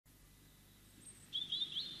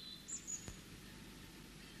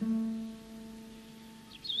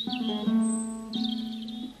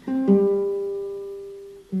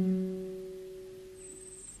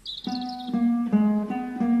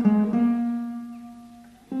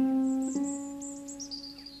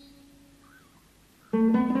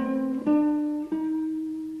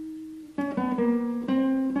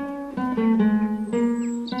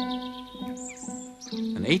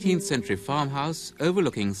18th century farmhouse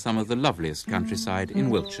overlooking some of the loveliest countryside in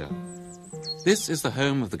Wiltshire. This is the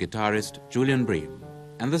home of the guitarist Julian Bream,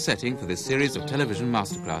 and the setting for this series of television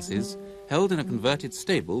masterclasses held in a converted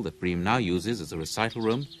stable that Bream now uses as a recital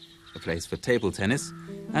room, a place for table tennis,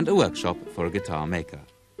 and a workshop for a guitar maker.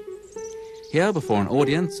 Here, before an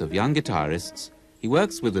audience of young guitarists, he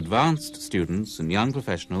works with advanced students and young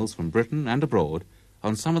professionals from Britain and abroad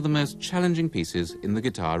on some of the most challenging pieces in the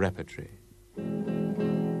guitar repertory.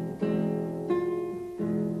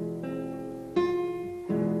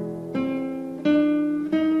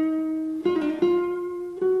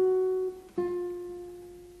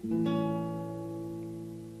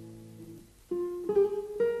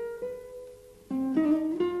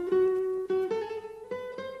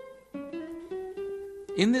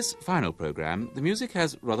 In this final programme, the music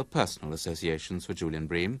has rather personal associations for Julian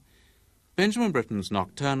Bream. Benjamin Britten's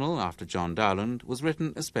Nocturnal, after John Dowland, was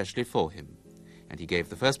written especially for him, and he gave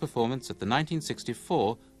the first performance at the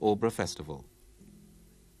 1964 Aldeburgh Festival.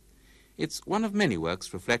 It's one of many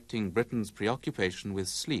works reflecting Britten's preoccupation with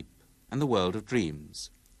sleep and the world of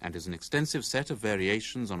dreams, and is an extensive set of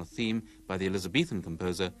variations on a theme by the Elizabethan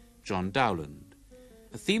composer John Dowland,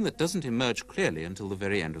 a theme that doesn't emerge clearly until the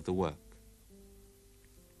very end of the work.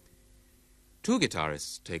 Two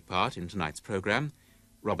guitarists take part in tonight's programme,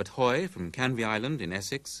 Robert Hoy from Canvey Island in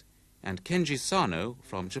Essex and Kenji Sano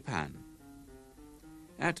from Japan.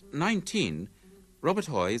 At 19, Robert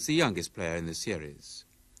Hoy is the youngest player in this series.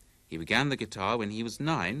 He began the guitar when he was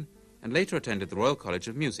 9 and later attended the Royal College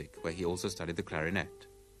of Music, where he also studied the clarinet.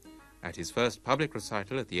 At his first public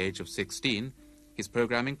recital at the age of 16, his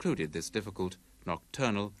programme included this difficult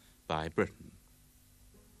Nocturnal by Britten.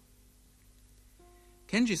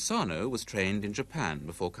 Kenji Sano was trained in Japan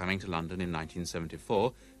before coming to London in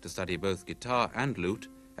 1974 to study both guitar and lute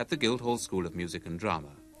at the Guildhall School of Music and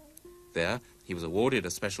Drama. There, he was awarded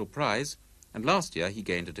a special prize, and last year he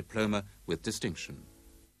gained a diploma with distinction.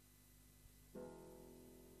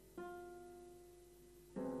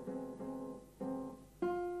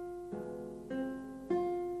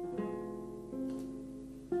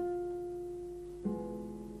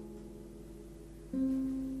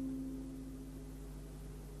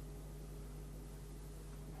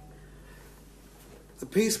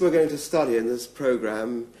 The piece we're going to study in this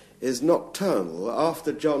programme is Nocturnal,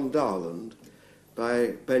 after John Dowland,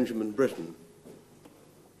 by Benjamin Britten.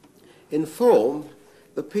 In form,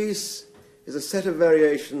 the piece is a set of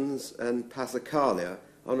variations and passacalia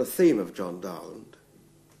on a theme of John Dowland.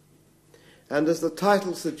 And as the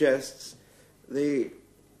title suggests, the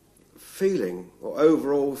feeling, or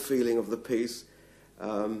overall feeling of the piece,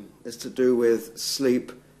 is to do with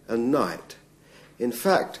sleep and night. In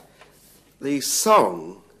fact, the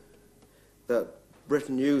song that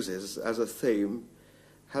Britten uses as a theme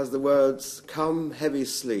has the words, "Come, heavy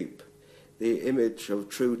sleep, the image of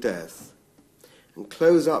true death, and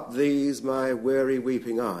close up these my weary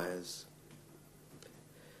weeping eyes,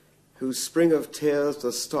 whose spring of tears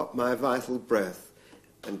does stop my vital breath,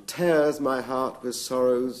 and tears my heart with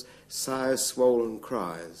sorrow's sighs-swollen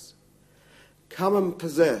cries. Come and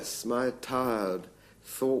possess my tired,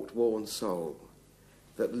 thought-worn soul,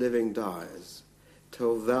 that living dies,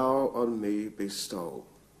 till thou on me bestow."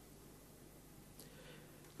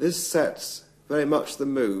 This sets very much the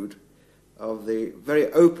mood of the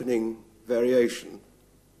very opening variation,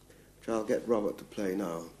 which I'll get Robert to play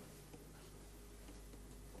now.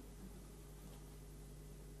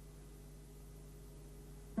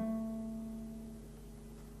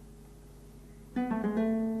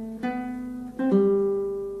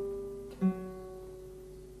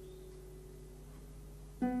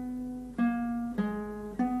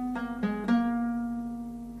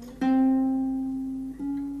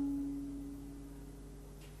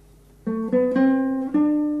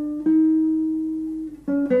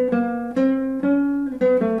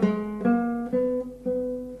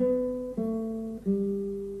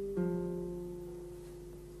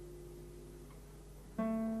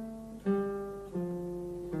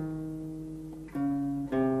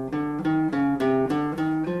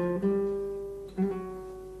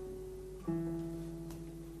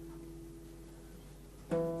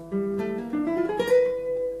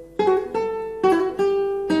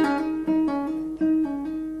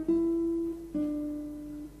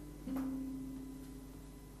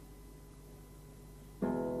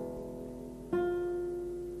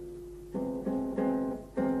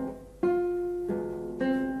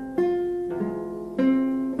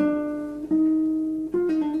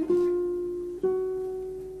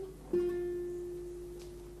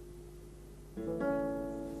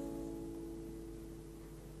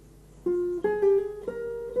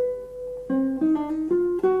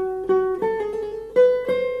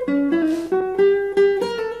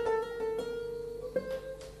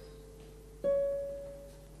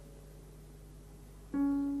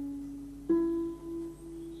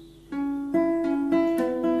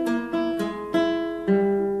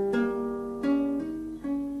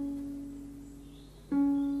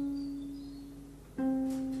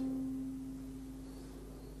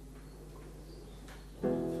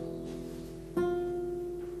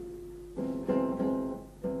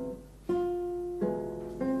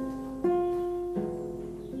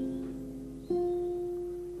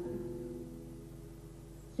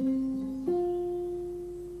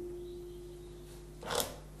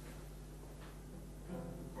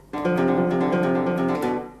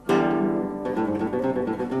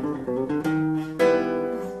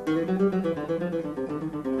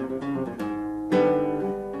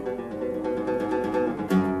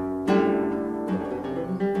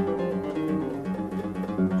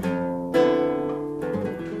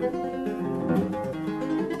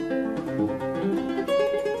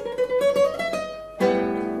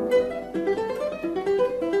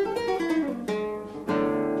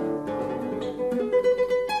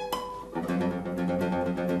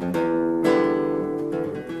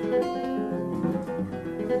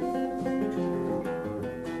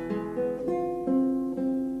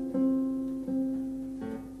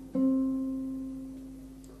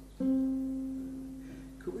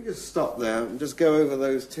 stop there and just go over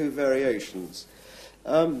those two variations.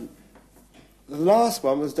 The last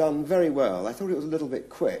one was done very well. I thought it was a little bit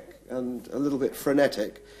quick and a little bit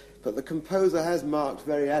frenetic, but the composer has marked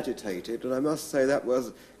very agitated, and I must say that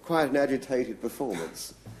was quite an agitated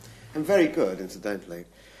performance. And very good, incidentally.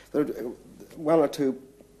 There were one or two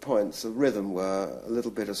points of rhythm were a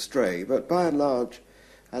little bit astray, but by and large,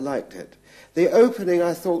 I liked it. The opening,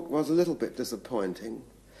 I thought, was a little bit disappointing,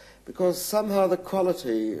 because somehow the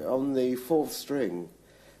quality on the fourth string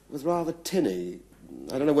was rather tinny.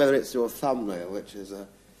 I don't know whether it's your thumbnail, which is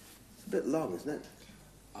it's a bit long, isn't it?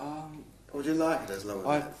 Or would you like it as long as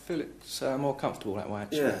I that? feel it's more comfortable that way,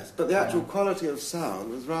 actually. Yes, but the actual quality of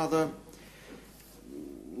sound was rather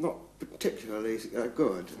not particularly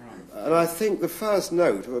good. Right. And I think the first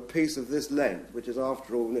note of a piece of this length, which is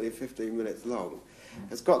after all nearly 15 minutes long,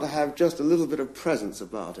 has got to have just a little bit of presence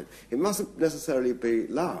about it. It mustn't necessarily be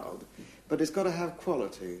loud, but it's got to have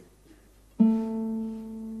quality.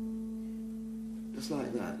 Just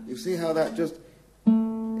like that. You see how that just...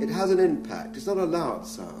 It has an impact. It's not a loud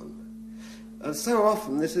sound. And so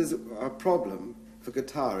often this is a problem for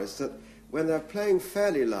guitarists, that when they're playing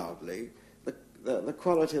fairly loudly, the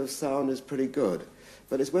quality of sound is pretty good.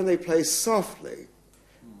 But it's when they play softly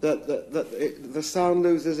that the sound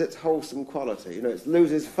loses its wholesome quality. You know, it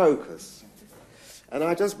loses focus. And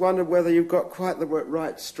I just wondered whether you've got quite the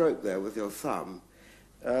right stroke there with your thumb.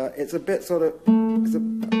 It's a bit sort of... It's a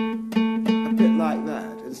bit like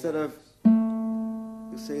that. Instead of...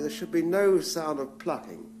 You see, there should be no sound of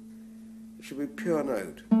plucking. It should be pure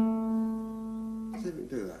note. See if we can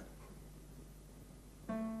do that.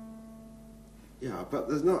 Yeah, but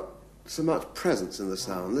there's not so much presence in the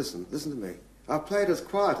sound. Listen to me. I'll play it as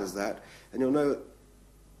quiet as that, and you'll know that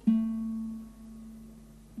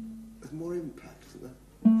there's more impact, isn't there?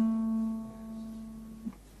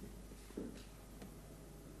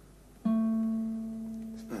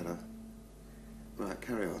 It's better. Right,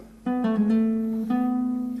 carry on.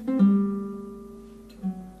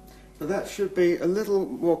 But that should be a little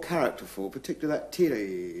more characterful, particularly that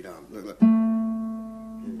tee-dee-dum. Look.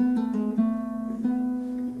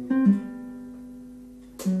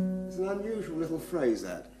 It's an unusual little phrase,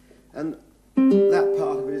 that. And that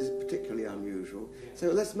part of it is particularly unusual. So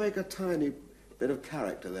let's make a tiny bit of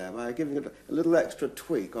character there by giving it a little extra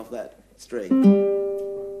tweak off that string.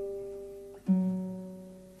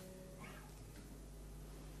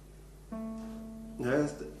 No,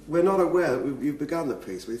 we're not aware that you've begun the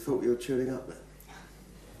piece. We thought you were tuning up there.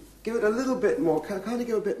 Give it a little bit more, kind of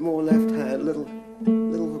give a bit more left hand, a little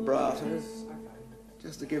vibrato,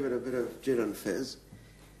 just to give it a bit of gin and fizz.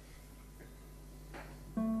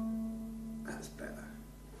 That's better.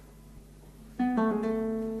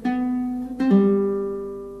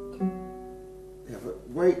 Yeah, but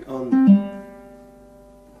wait on...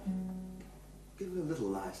 Give it a little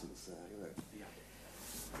license there, you know.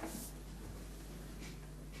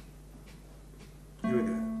 Here we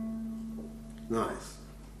go. Nice.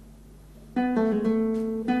 Good.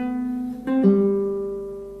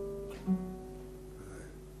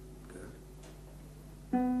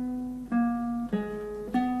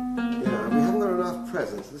 Yeah, we haven't got enough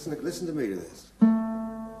presence. Listen to me to this.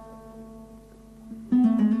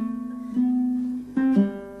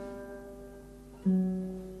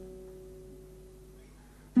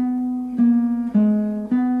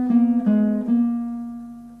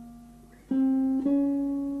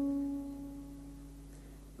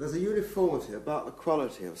 There's a uniformity about the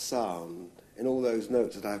quality of sound in all those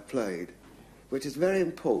notes that I've played, which is very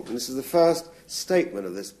important. This is the first statement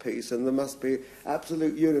of this piece, and there must be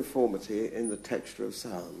absolute uniformity in the texture of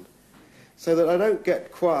sound, so that I don't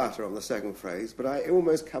get quieter on the second phrase, but I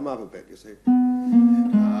almost come up a bit, you see.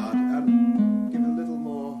 And give a little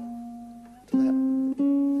more to that,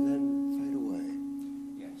 and then fade away.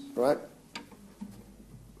 Yes. Right?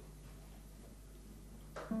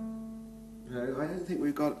 No, I don't think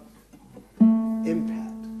we've got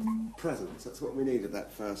impact, presence. That's what we need at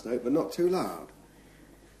that first note, but not too loud.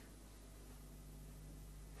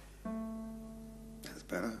 That's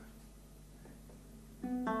better.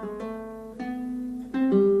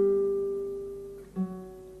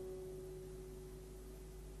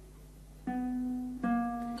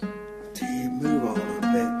 Move on a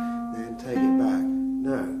bit, then take it back.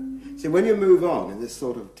 No. See, when you move on in this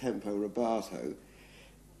sort of tempo rubato,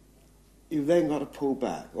 you've then got to pull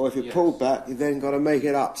back. Or if you pull back, you've then got to make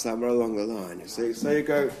it up somewhere along the line, you see. So you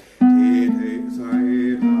go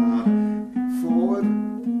forward,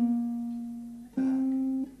 back.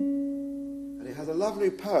 And it has a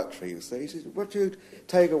lovely poetry, you see. What you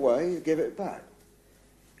take away, you give it back.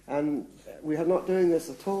 And we are not doing this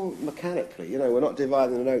at all mechanically. You know, we're not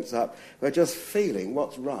dividing the notes up. We're just feeling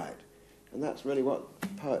what's right. And that's really what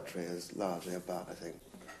poetry is largely about, I think.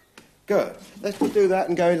 Good. Let's do that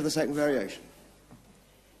and go into the second variation.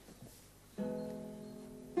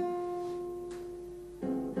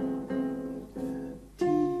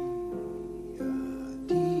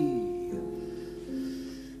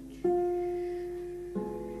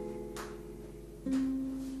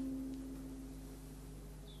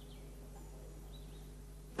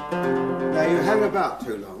 Now you hang about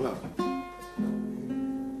too long, look.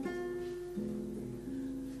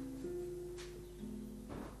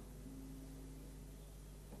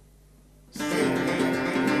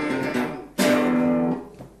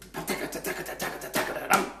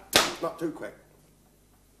 Not too quick.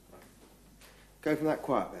 Go from that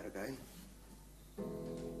quiet bit again.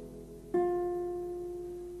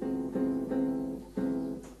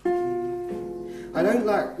 I don't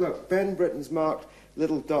like, look, Ben Britten's marked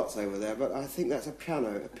little dots over there, but I think that's a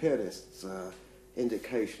pianist's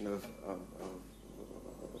indication of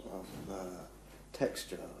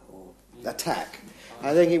texture or attack.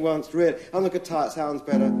 I think he wants really, on the guitar it sounds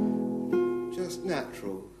better, just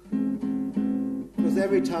natural. Because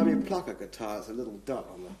every time you pluck a guitar, it's a little dot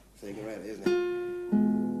on the thing, really, isn't it?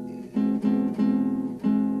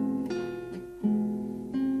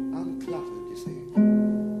 Uncluttered, you see.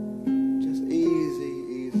 Just easy,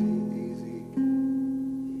 easy, easy,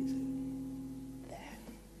 easy. There.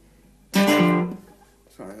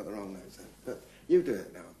 Sorry, I got the wrong notes there. But you do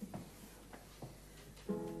it now.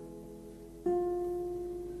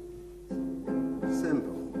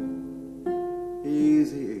 Simple.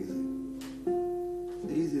 Easy, easy. It's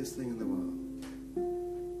the easiest thing in the world.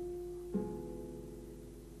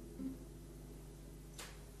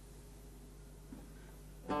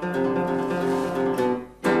 I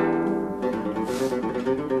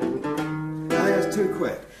think that's too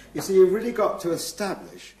quick. You see, you've really got to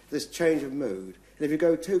establish this change of mood. And if you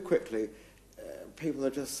go too quickly, people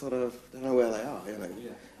are just sort of, don't know where they are, you know.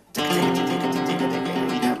 Yeah.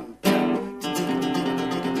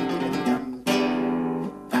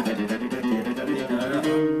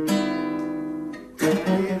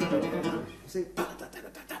 See?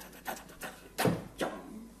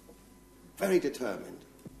 Very determined.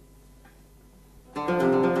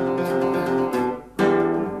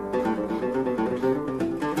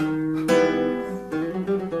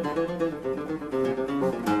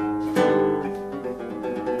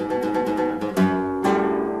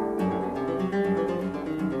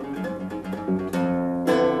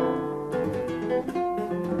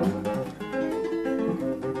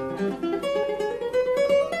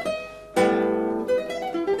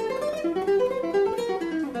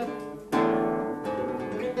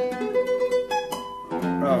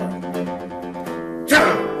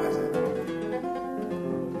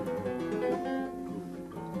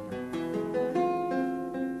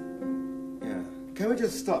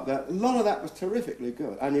 Stop that. A lot of that was terrifically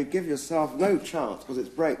good, and you give yourself no chance because it's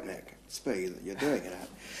breakneck speed that you're doing it at.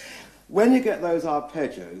 When you get those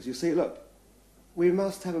arpeggios, you see, look, we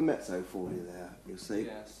must have a mezzo 40 there, you see,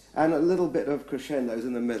 yes, and a little bit of crescendos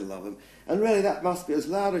in the middle of them, and really that must be as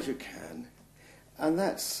loud as you can, and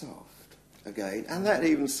that's soft again, and that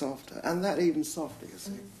even softer, and that even softer, you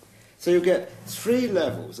see. So you get 3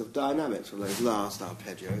 levels of dynamics from those last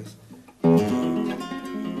arpeggios.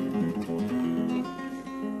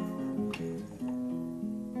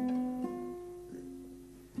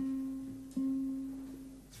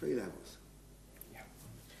 3 levels. Yeah.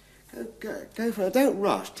 Go for it. Don't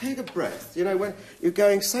rush. Take a breath. You know, when you're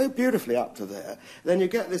going so beautifully up to there, then you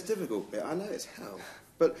get this difficult bit. I know it's hell.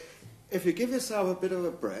 But if you give yourself a bit of a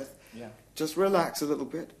breath, yeah, just relax a little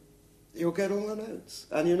bit, you'll get all the notes.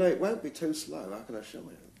 And you know, it won't be too slow, I can assure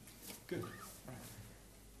you. Good.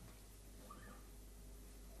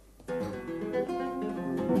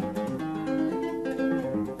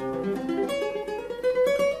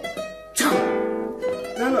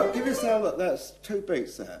 Now look, give yourself that that's 2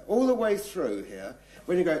 beats there, all the way through here.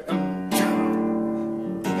 When you go,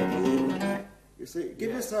 you see,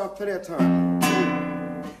 give yourself plenty of time.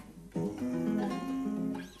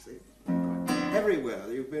 See,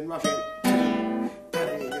 everywhere you've been rushing.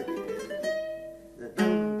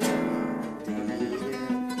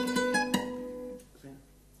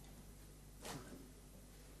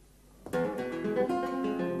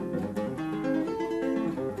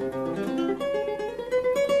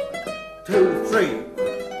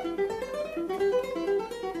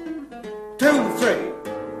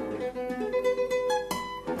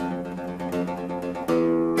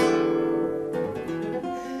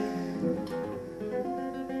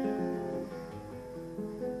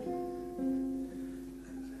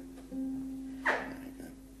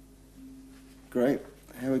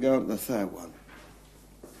 go on to the third one.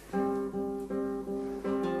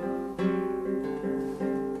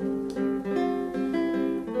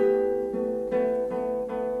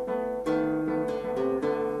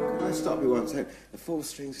 Can I stop you one second? The fourth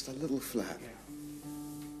string's just a little flat.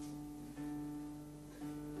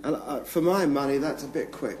 And for my money, that's a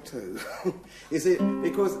bit quick too. You see,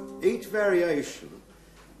 because each variation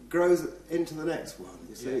grows into the next one,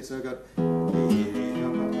 you see. Yeah. So I've got...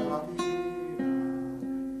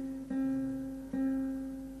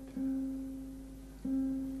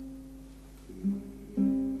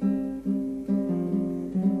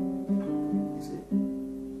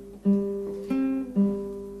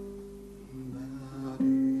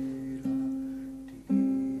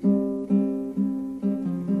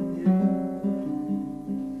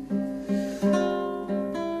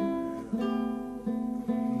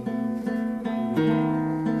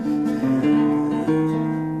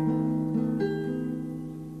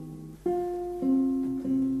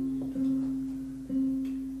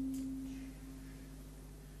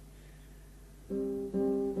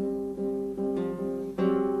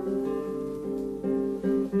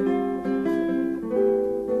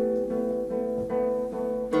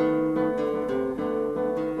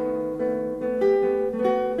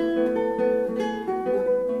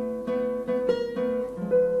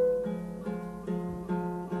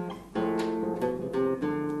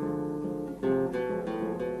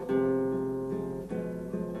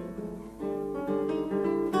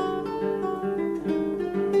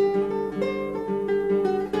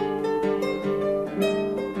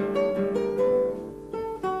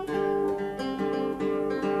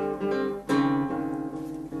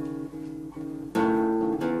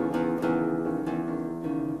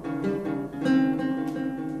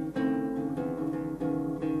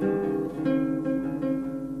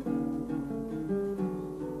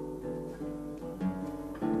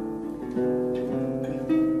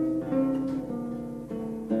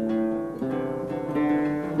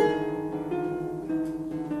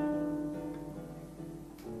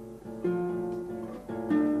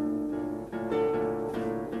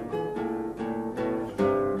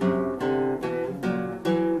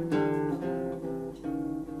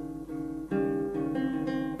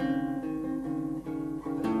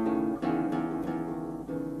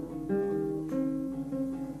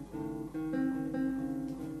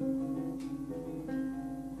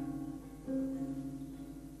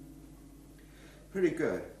 Pretty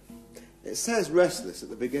good. It says restless at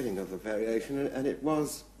the beginning of the variation, and it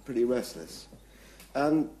was pretty restless.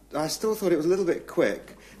 And I still thought it was a little bit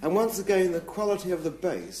quick. And once again, the quality of the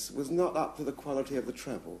bass was not up to the quality of the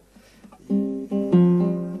treble.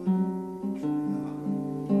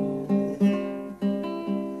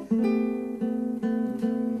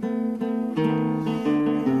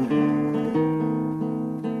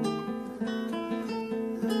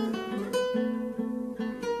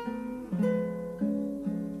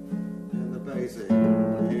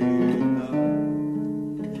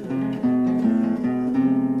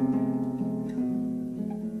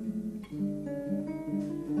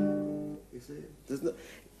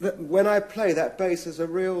 When I play, that bass has a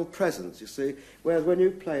real presence, you see. Whereas when you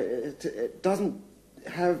play it, it doesn't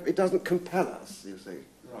compel us, you see.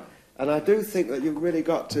 Right. And I do think that you've really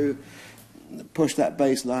got to push that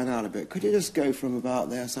bass line out a bit. Could you just go from about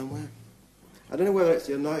there somewhere? I don't know whether it's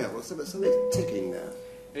your nail or something's ticking there.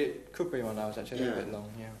 It could be my nails, actually. A little bit long,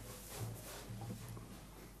 yeah.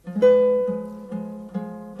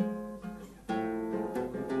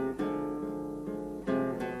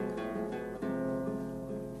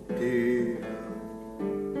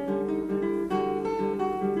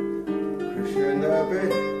 Crescendo a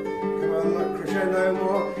bit. Come on, look, crescendo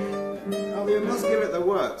more. Oh, you must give it the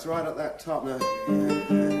works right at that top now.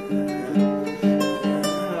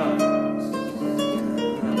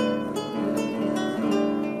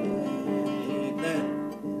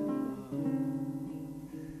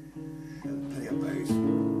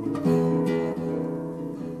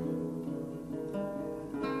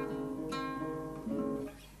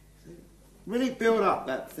 Really build up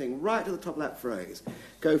that thing right to the top of that phrase.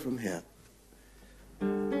 Go from here.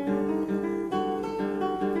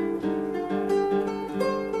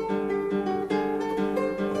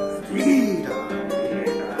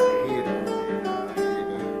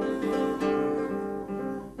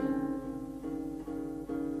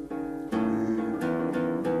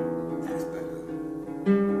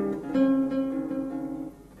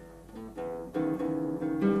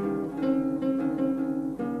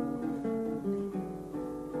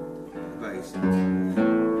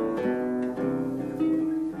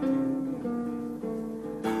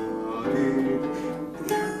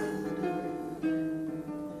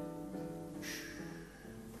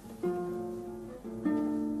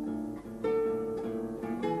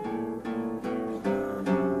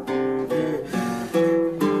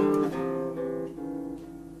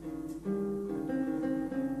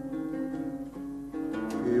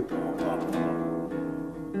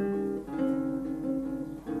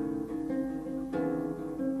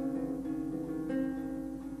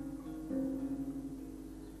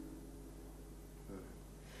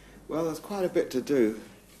 bit to do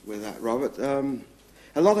with that, Robert.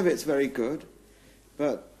 A lot of it's very good,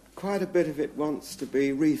 but quite a bit of it wants to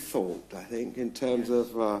be rethought, I think, in terms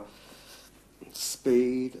of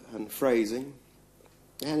speed and phrasing,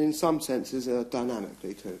 and in some senses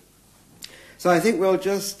dynamically too. So I think we'll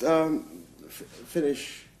just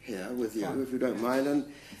finish here with you, if you don't mind,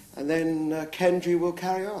 and then Kenji will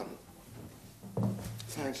carry on.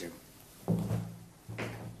 Thank you.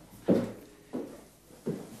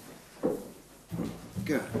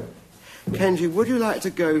 Good. Kenji, would you like to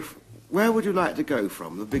go... Where would you like to go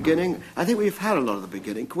from? The beginning? I think we've had a lot of the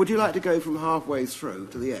beginning. Would you like to go from halfway through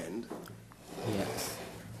to the end? Yes.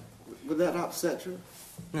 Would that upset you?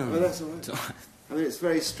 No. Oh, that's all right. I mean, it's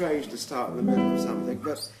very strange to start in the middle of something,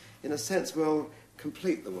 but in a sense we'll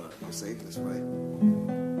complete the work, you see, this way.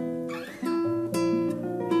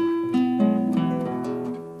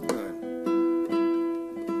 Good.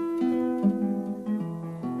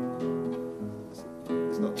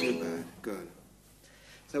 It's not too bad. Good.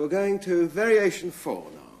 So we're going to Variation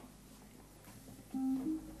 4 now.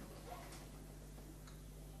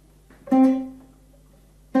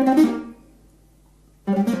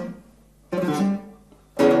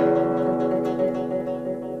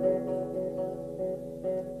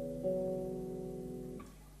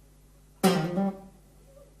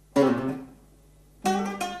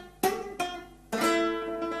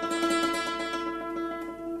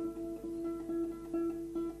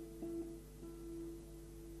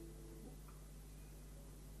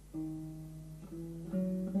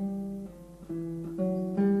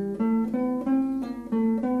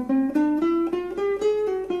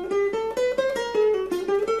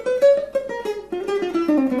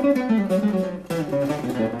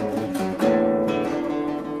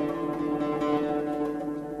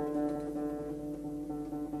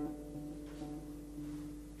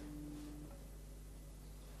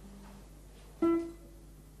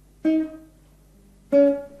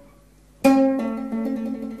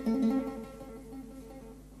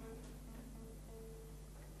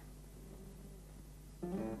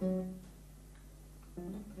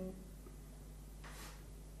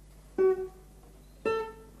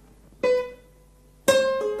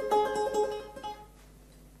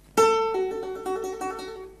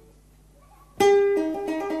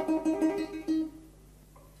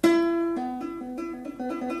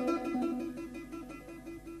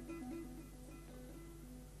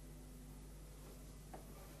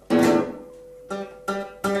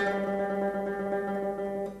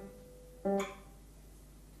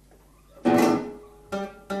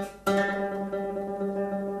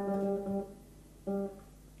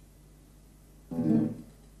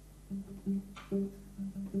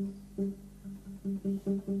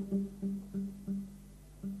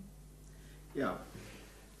 Yeah.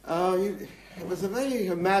 It was a very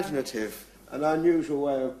imaginative and unusual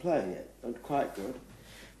way of playing it, and quite good.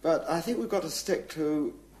 But I think we've got to stick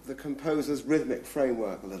to the composer's rhythmic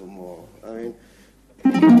framework a little more. I mean,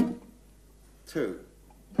 2.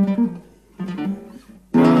 1,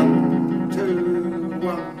 2,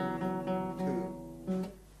 1,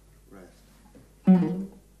 2. Rest.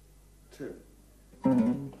 2. 2.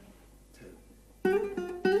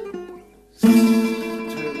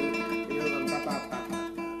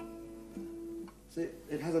 See,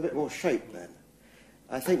 it has a bit more shape then.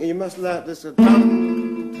 I think you must learn this. Yeah,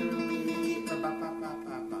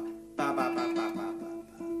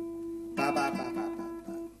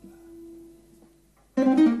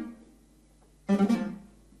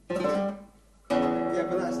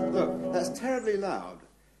 but that's terribly loud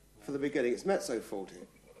for the beginning. It's mezzo forte.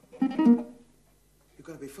 You've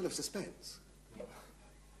got to be full of suspense.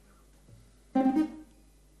 No,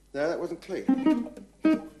 that wasn't clear.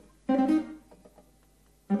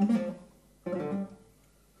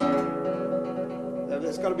 No,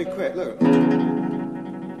 it's got to be quick, look. Very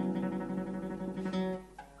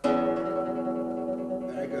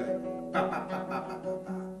good.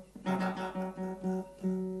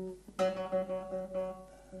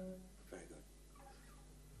 Very good.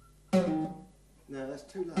 No, that's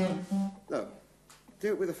too loud. Look, do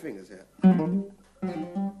it with the fingers here.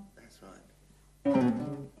 That's right.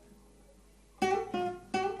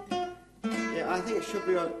 Yeah, I think it should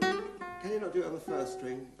be on... Can you not do it on the first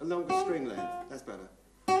string? A longer string length. That's better.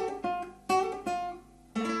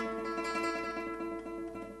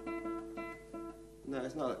 No,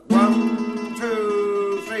 it's not. 1,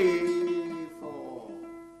 2, 3, 4.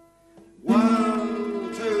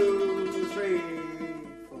 1, 2, 3,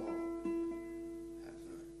 4. That's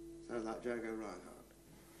right. Sounds like Django Reinhardt.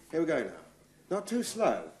 Here we go now. Not too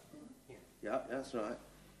slow. Yeah, that's right.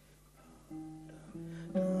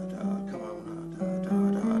 Come on.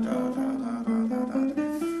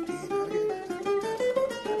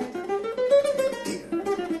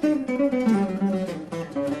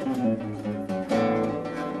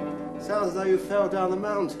 fell down the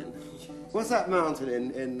mountain. What's that mountain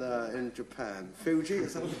in Japan? Fuji or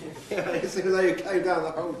something? Yeah, it's as though you came down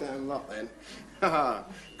the whole damn lot then.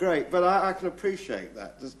 Great, but I can appreciate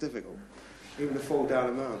that. It's difficult, even to fall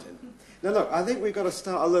down a mountain. Now look, I think we've got to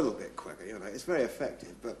start a little bit quicker, you know. It's very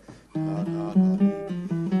effective, but...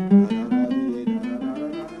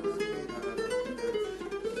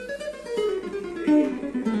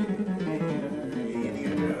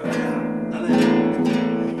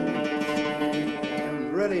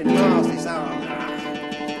 Really nasty sound.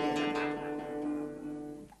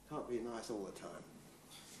 Can't be nice all the time.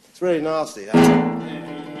 It's really nasty, that.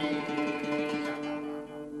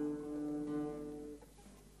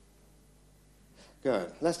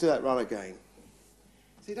 Good. Let's do that run again.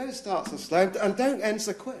 See, don't start so slow and don't end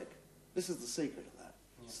so quick. This is the secret of that.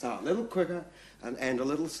 Start a little quicker and end a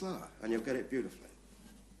little slower, and you'll get it beautifully.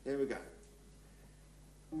 Here we go.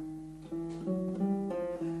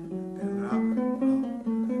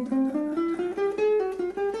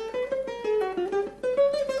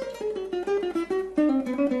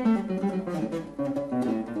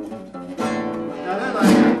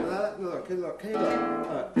 Look.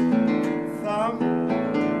 Thumb,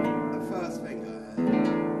 the first finger.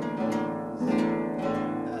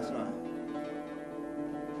 That's right.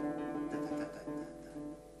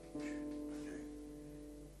 Okay.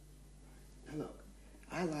 Now look,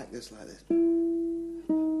 I like this like this. No,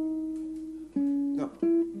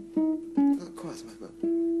 not quite so much, but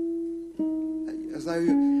as though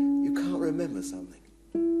you can't remember something.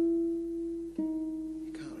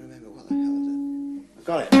 You can't remember what the hell is it. I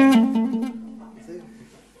got it.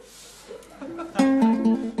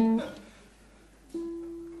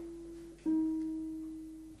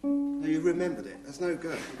 Remembered it. That's no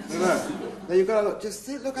good. No. Now you've got to look. Just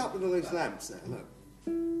look up at all those lamps there. Look.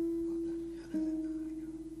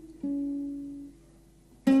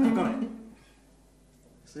 I've got it.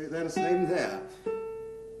 See, then it's even there.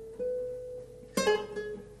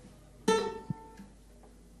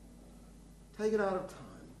 Take it out of time.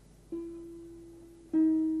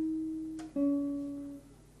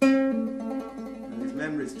 And his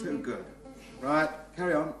memory's too good. Right.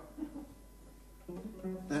 Carry on.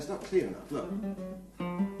 That's not clear enough. Look.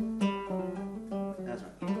 That's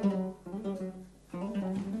right.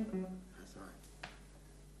 That's right.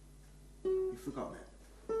 You've forgotten it.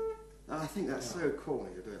 I think that's so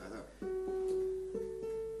corny to do it like that.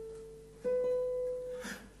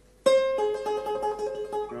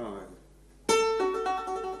 Right.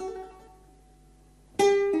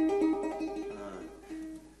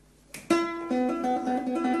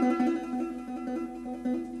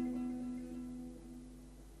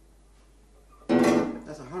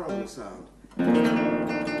 That's a horrible sound.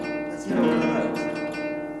 Let's hear all of those.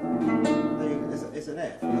 It's an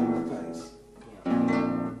F, not the bass.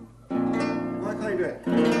 Why can't you do it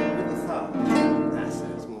with the thumb? That's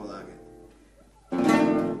it, it's more like it.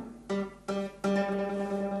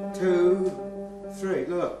 2, 3,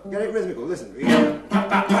 look, get it rhythmical, listen.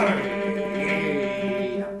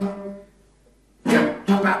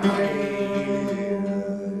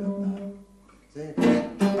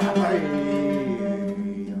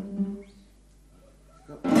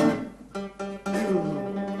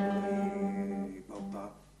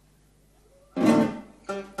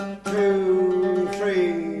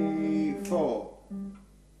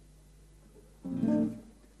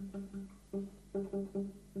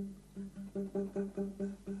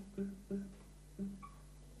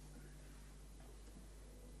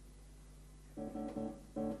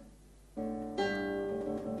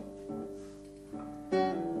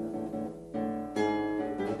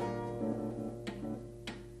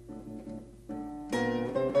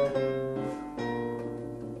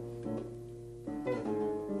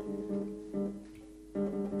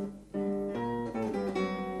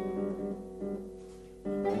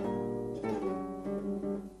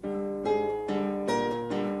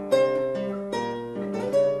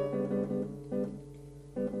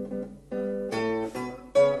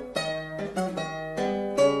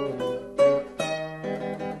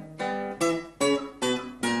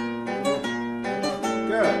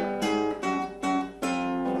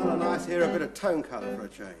 Tone colour for a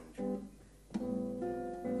change.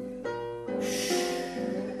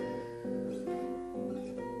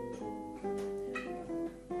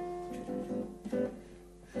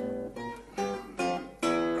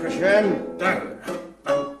 Crescendo.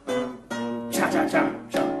 Cha-cha-cha.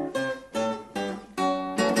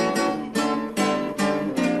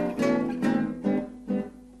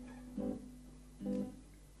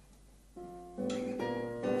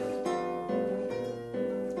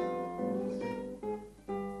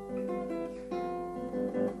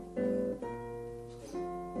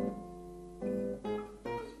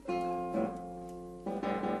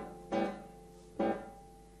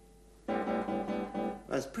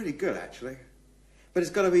 That's pretty good, actually. But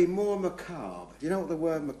it's got to be more macabre. Do you know what the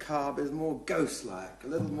word macabre is? More ghost-like, a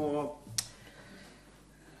little more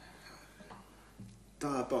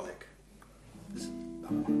diabolic. Okay,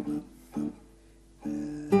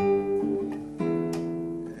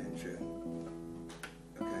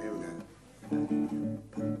 here we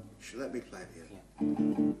go. Let me play it here.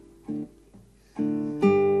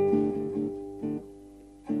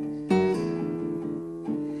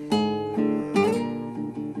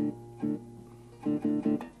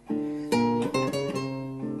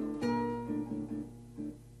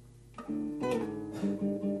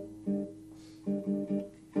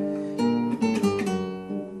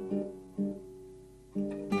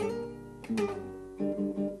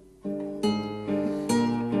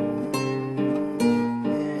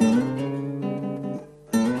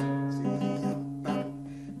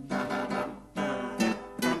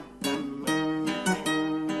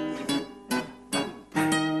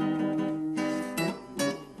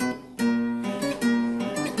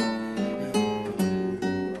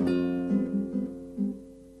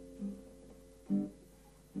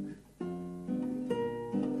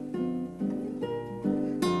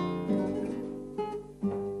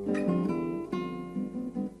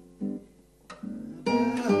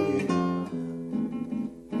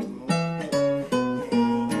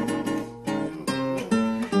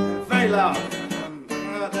 Loud.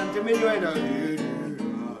 Diminuendo.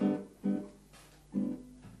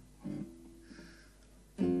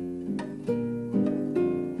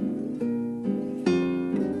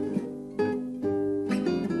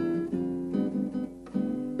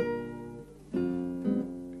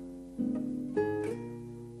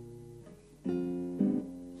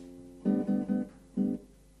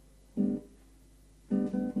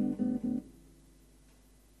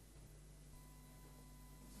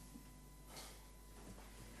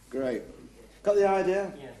 Great. Got the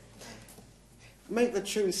idea? Yeah. Make the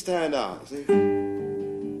tune stand out, see?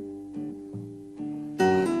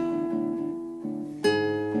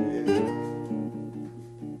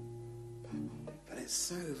 But it's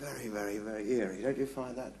so very, very, very eerie. Don't you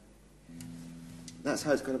find that? That's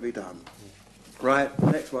how it's going to be done. Right,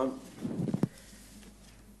 next one.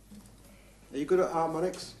 Are you good at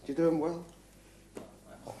harmonics? Do you do them well?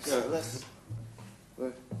 Good,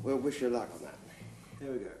 we'll wish you luck on that.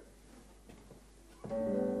 Here we go.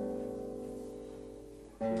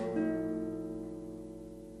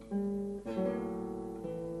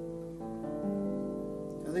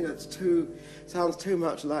 I think that's sounds too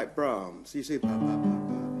much like Brahms. You see, we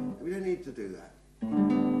don't need to do that.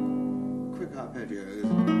 Quick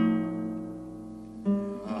arpeggios.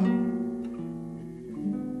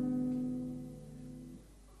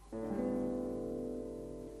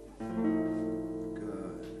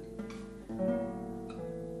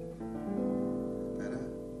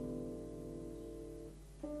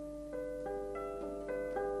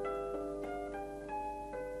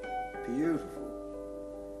 Beautiful.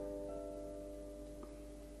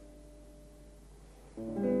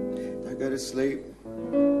 Don't go to sleep.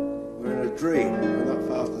 We're in a dream. We're not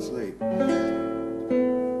fast asleep.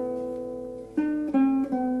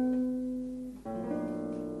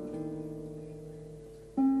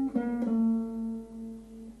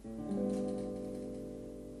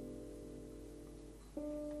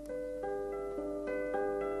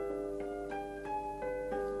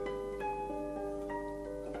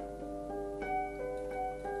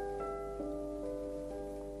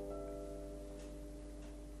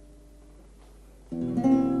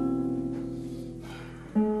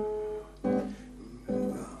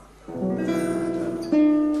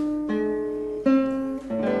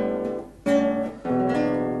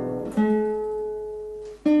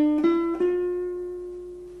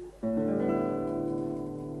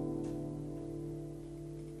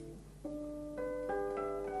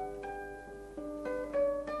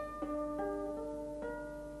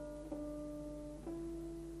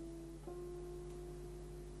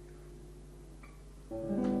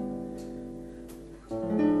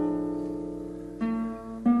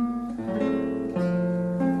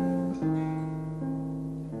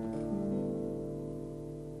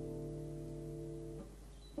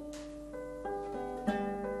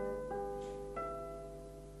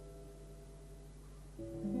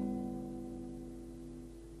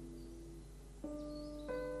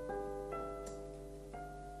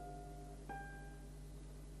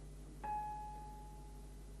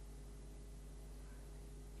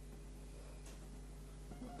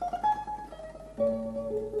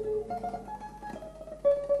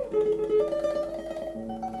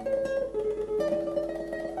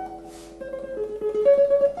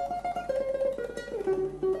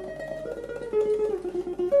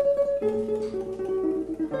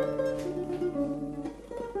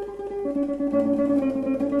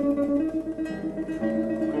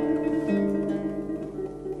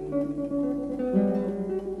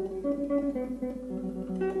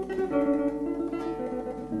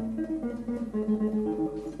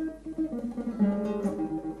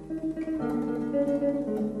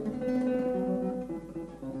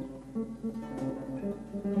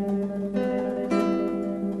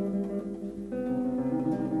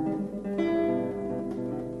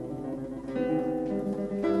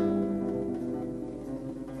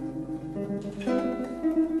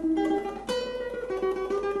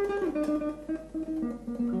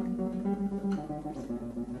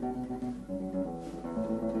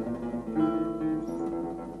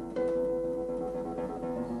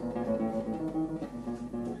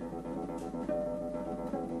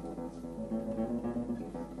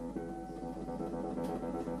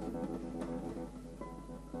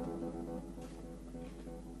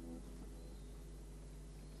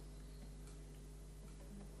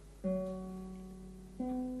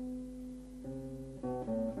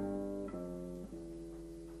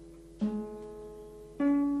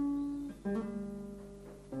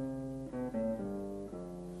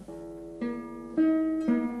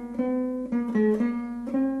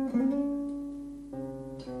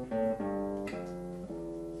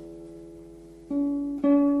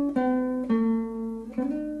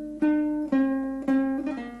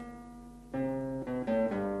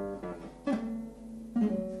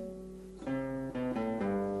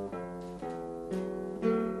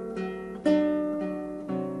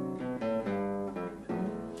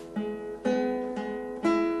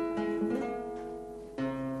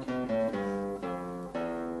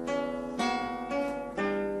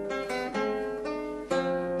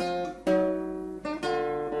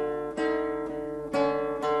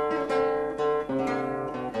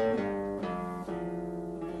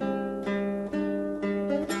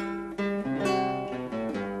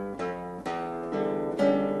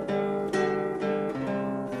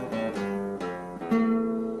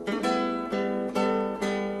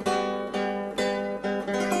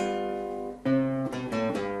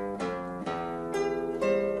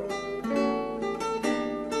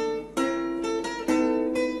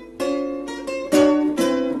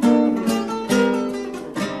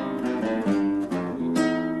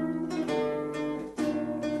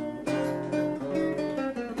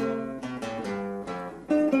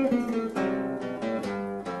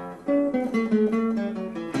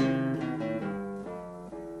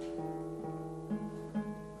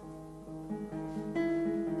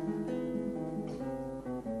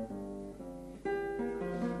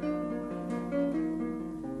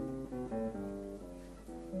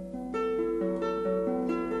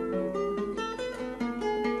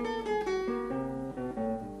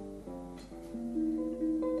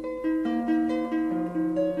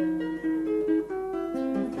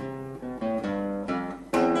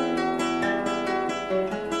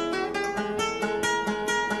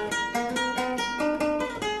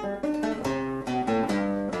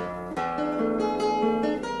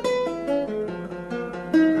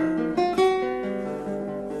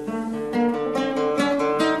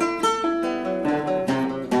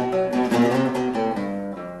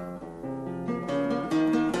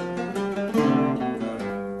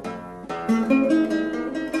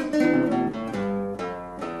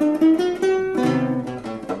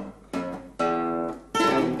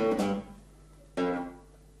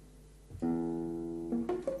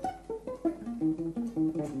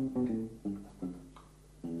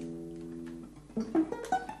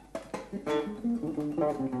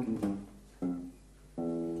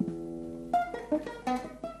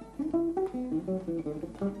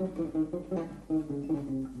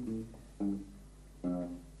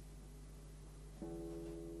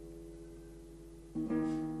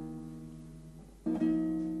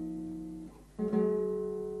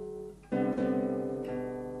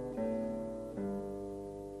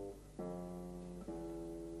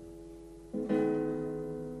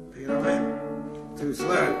 Too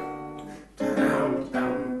slow.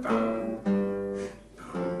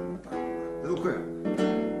 Little quicker.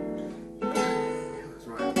 That's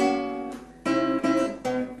right.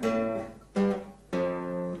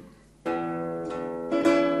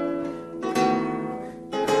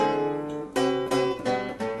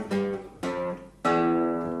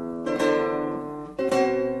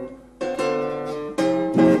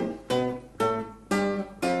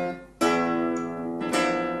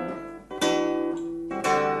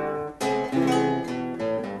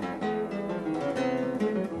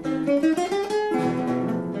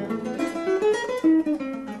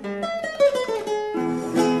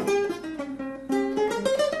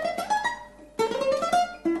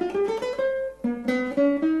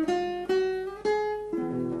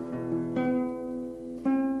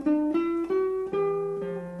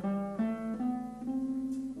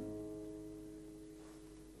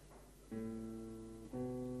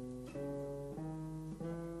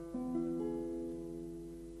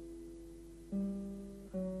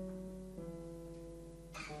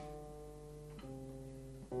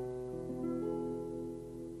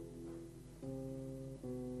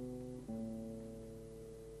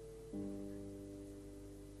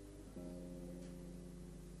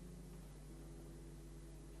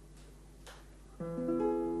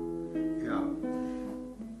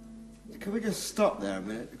 Can we just stop there a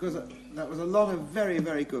minute? Because that was a lot of very,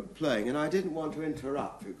 very good playing, and I didn't want to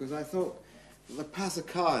interrupt you, because I thought the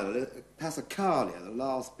Passacaglia, the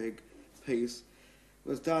last big piece,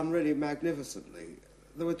 was done really magnificently.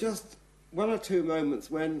 There were just one or two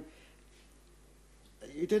moments when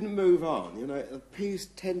you didn't move on, you know, the piece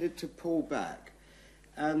tended to pull back,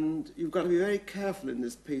 and you've got to be very careful in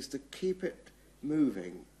this piece to keep it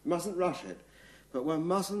moving. You mustn't rush it, but one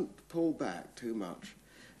mustn't pull back too much.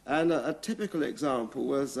 And a typical example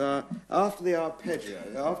was after the arpeggio,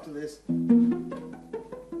 after this.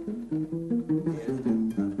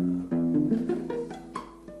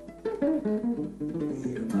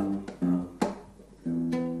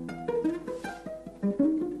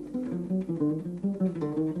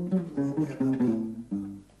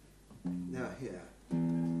 Now here.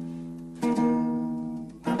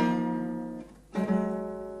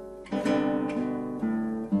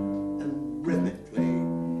 And rhythmically.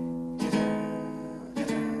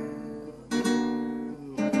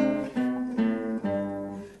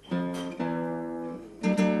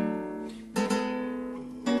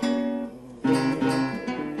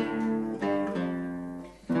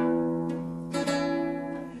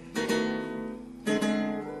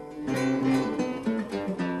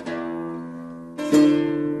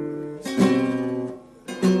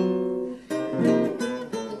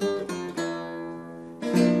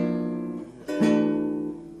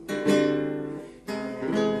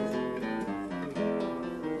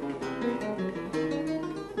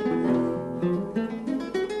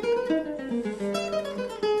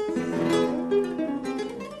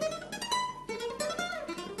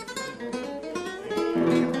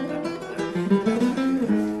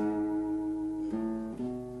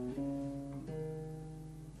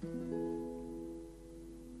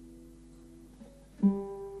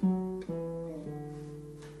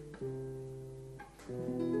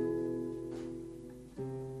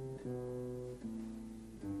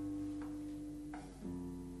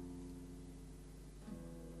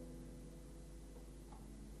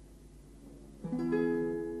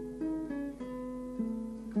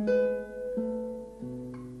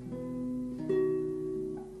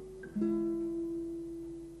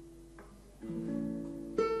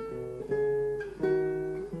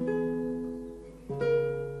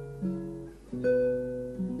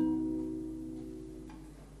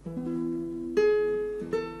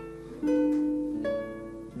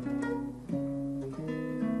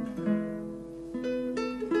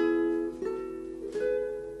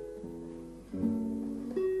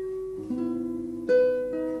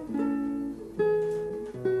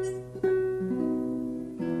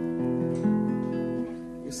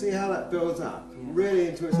 See how that builds up, really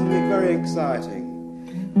into something very exciting.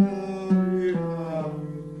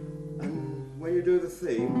 And when you do the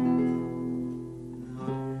theme,